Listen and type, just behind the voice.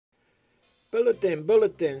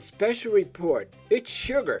Bulletin, special report. It's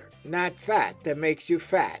sugar, not fat, that makes you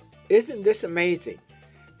fat. Isn't this amazing?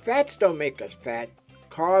 Fats don't make us fat,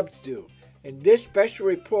 carbs do. In this special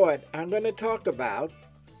report, I'm going to talk about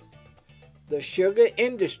the sugar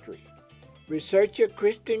industry. Researcher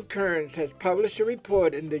Cristin Kearns has published a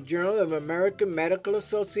report in the Journal of American Medical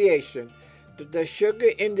Association that the sugar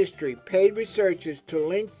industry paid researchers to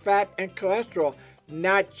link fat and cholesterol,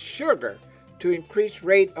 not sugar, to increased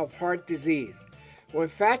rate of heart disease. When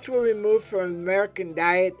fats were removed from the American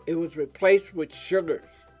diet, it was replaced with sugars.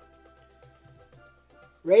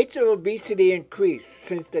 Rates of obesity increased.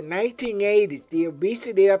 Since the 1980s, the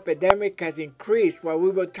obesity epidemic has increased while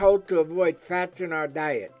we were told to avoid fats in our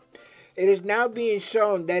diet. It is now being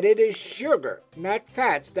shown that it is sugar, not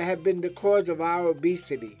fats, that have been the cause of our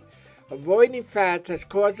obesity. Avoiding fats has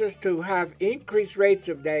caused us to have increased rates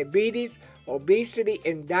of diabetes, obesity,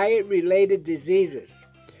 and diet-related diseases.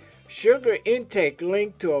 Sugar intake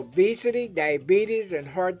linked to obesity, diabetes, and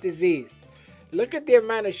heart disease. Look at the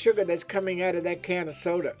amount of sugar that's coming out of that can of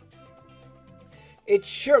soda. It's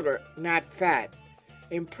sugar, not fat.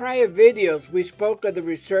 In prior videos, we spoke of the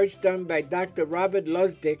research done by Dr. Robert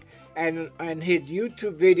Lustig and his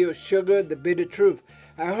YouTube video, Sugar, the Bitter Truth.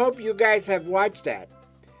 I hope you guys have watched that.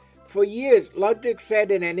 For years, Lustig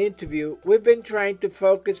said in an interview, we've been trying to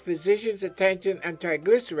focus physicians' attention on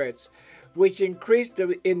triglycerides, which increase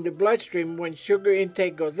in the bloodstream when sugar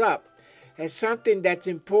intake goes up, as something that's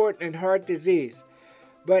important in heart disease.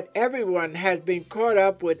 But everyone has been caught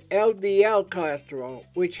up with LDL cholesterol,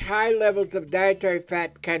 which high levels of dietary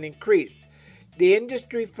fat can increase. The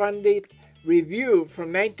industry-funded review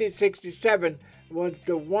from 1967 was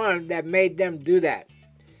the one that made them do that.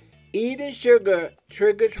 Eating sugar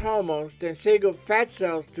triggers hormones that signal fat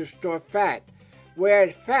cells to store fat,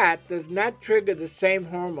 whereas fat does not trigger the same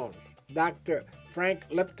hormones. Dr. Frank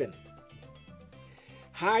Lipton.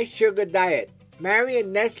 High sugar diet.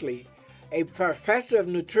 Marion Nestle, a professor of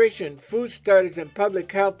nutrition, food studies, and public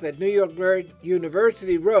health at New York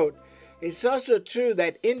University, wrote, "It's also true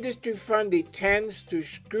that industry funding tends to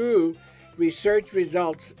skew research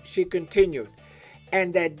results," she continued,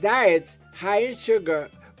 "and that diets high in sugar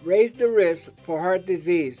raise the risk for heart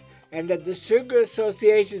disease, and that the Sugar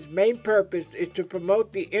Association's main purpose is to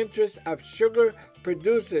promote the interests of sugar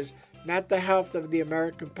producers, not the health of the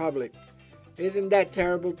American public." Isn't that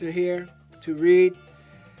terrible to hear, to read?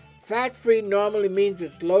 Fat-free normally means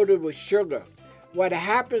it's loaded with sugar. What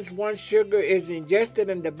happens once sugar is ingested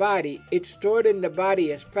in the body, it's stored in the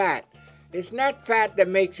body as fat. It's not fat that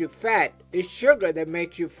makes you fat, it's sugar that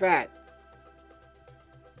makes you fat.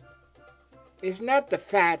 It's not the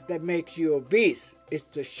fat that makes you obese, it's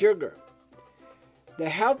the sugar. The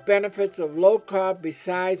health benefits of low carb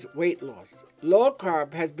besides weight loss. Low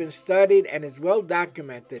carb has been studied and is well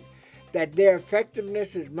documented that their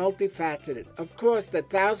effectiveness is multifaceted. Of course, the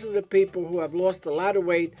thousands of people who have lost a lot of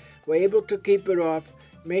weight were able to keep it off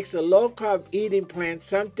makes a low carb eating plan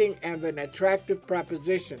something of an attractive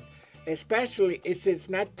proposition, especially if it's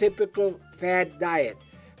not typical fad diet,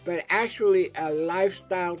 but actually a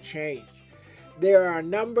lifestyle change. There are a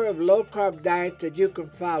number of low-carb diets that you can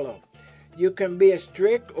follow. You can be as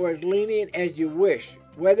strict or as lenient as you wish,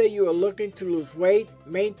 whether you are looking to lose weight,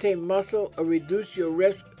 maintain muscle, or reduce your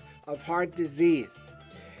risk of heart disease.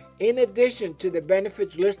 In addition to the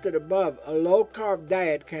benefits listed above, a low-carb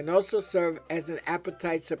diet can also serve as an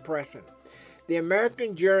appetite suppressant. The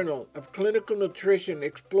American Journal of Clinical Nutrition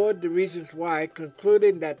explored the reasons why,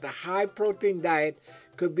 concluding that the high-protein diet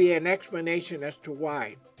could be an explanation as to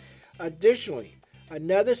why. Additionally,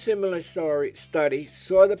 another similar study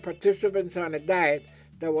saw the participants on a diet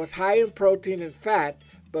that was high in protein and fat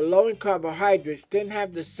but low in carbohydrates didn't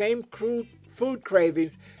have the same crude food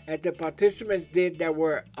cravings as the participants did that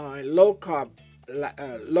were on a low-carb,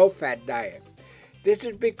 low-fat diet. This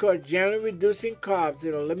is because generally reducing carbs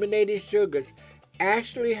and eliminating sugars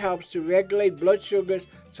actually helps to regulate blood sugars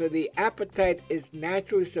so the appetite is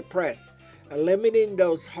naturally suppressed, eliminating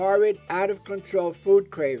those horrid, out-of-control food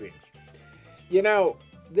cravings. You know,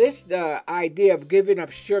 this idea of giving up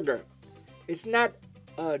sugar, it's not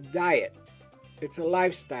a diet, it's a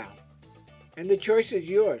lifestyle. And the choice is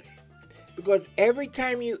yours. Because every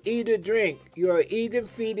time you eat or drink, you are either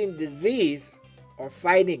feeding disease or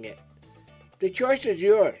fighting it. The choice is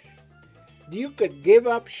yours. You could give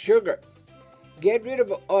up sugar. Get rid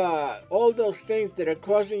of all those things that are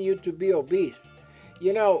causing you to be obese.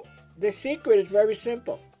 You know, the secret is very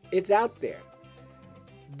simple. It's out there.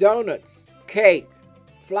 Donuts, cake,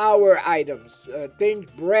 flour items,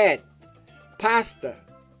 bread, pasta,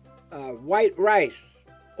 white rice.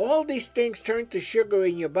 All these things turn to sugar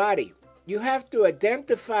in your body. You have to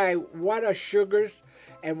identify what are sugars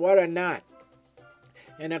and what are not.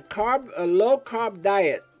 And a low carb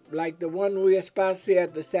diet, like the one we espouse here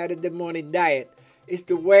at the Saturday Morning Diet, is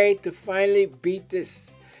the way to finally beat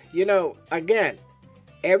this. You know, again,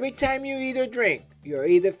 every time you eat or drink, you're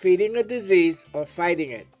either feeding a disease or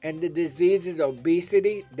fighting it. And the disease is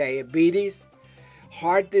obesity, diabetes,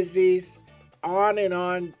 heart disease, on and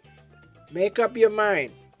on. Make up your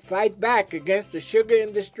mind. Fight back against the sugar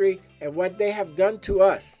industry and what they have done to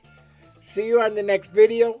us. See you on the next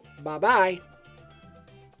video. Bye-bye.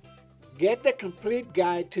 Get the complete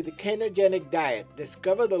guide to the ketogenic diet.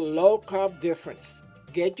 Discover the low-carb difference.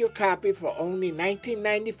 Get your copy for only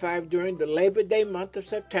 $19.95 during the Labor Day month of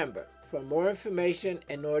September. For more information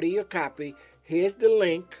and order your copy, here's the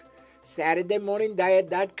link,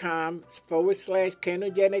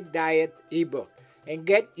 SaturdayMorningDiet.com/ketogenic diet ebook. And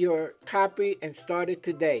get your copy and start it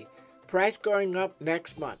today. Price going up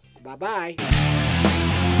next month. Bye-bye.